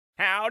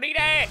Howdy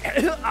day!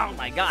 Oh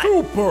my god.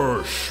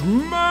 Super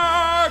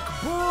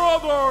Schmack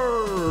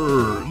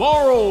Brother!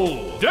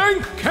 Marl,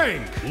 Dank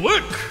Kank,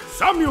 Lick,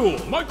 Samuel,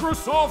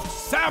 Microsoft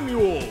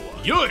Samuel,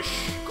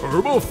 Yush,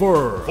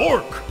 Kerbofur,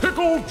 Fork,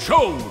 Pickle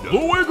Chode,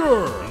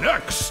 Luiger,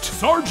 Next,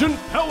 Sergeant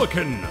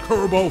Pelican,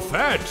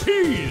 Kerbofat,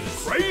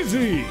 Peas,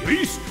 Crazy,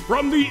 Beast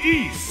from the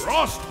East,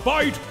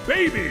 Frostbite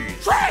Baby,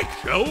 Shrek,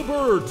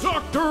 Shellbird,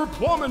 Dr.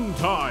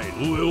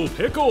 Plumentine, Lil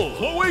Pickle,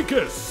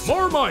 Cloacus,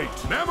 Marmite,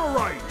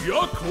 Mamorite,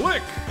 Yuck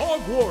Lick,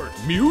 Hogwarts,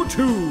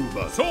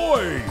 Mewtube,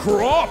 Soy,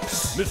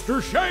 Crops,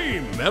 Mr.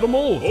 Shame,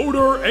 Medimal,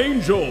 Odor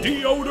Angel,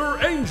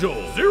 Deodor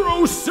Angel,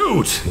 Zero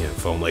Suit,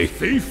 if only,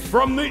 Thief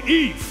from the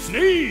East,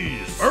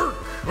 Sneeze, Urk,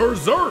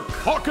 Berserk,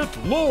 Pocket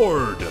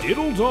Lord,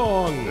 Diddle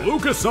Dong,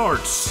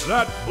 LucasArts,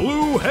 that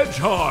blue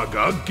hedgehog,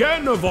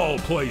 again of all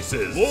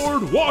places,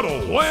 Lord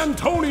Waddle,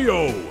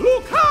 Antonio,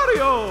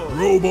 Lucario,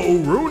 Robo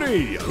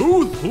Rooney,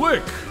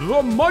 Toothlick,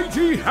 the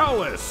Mighty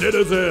Hallis,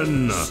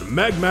 Citizen,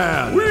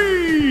 Smegman,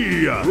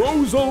 Wee,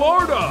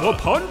 Rosalarda, the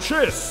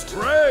Punchist,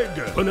 Greg,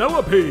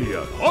 Penelope,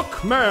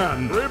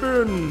 Huckman,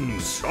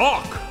 Ribbons,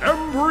 Stock,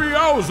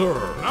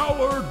 Embryowser,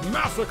 Mallard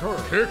Massacre,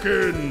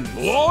 Kickin,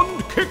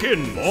 Blonde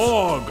Kickin,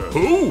 Bog,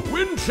 Who,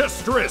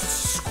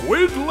 Winchestress,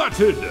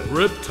 Squidletted,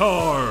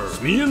 Riptar,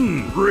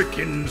 Smean,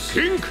 Rickens,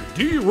 Kink,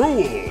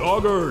 D-Rule,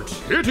 Doggart,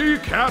 Kitty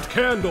Cat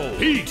Candle,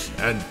 Pete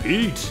and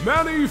Pete,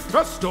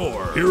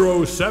 Manifestor,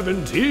 Hero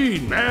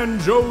 17,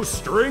 Banjo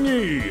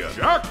Stringy,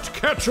 Jacked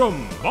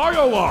Ketchum, Buy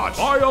a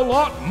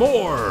lot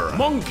more,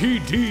 Monkey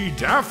D.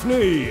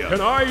 Daphne,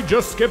 can I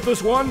just skip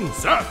this one?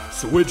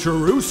 Seth,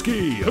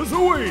 Switcherooski,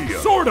 Kazooie,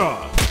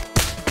 Sorta.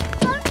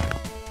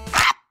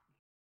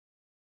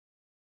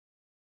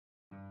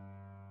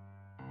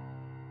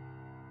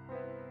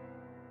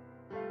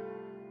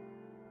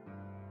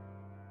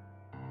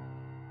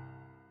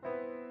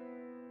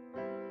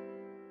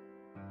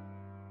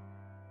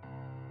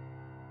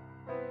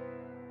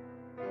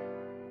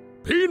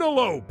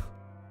 Penelope,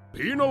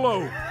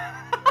 Penelope,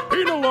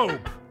 Penelope,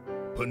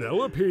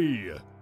 Penelope,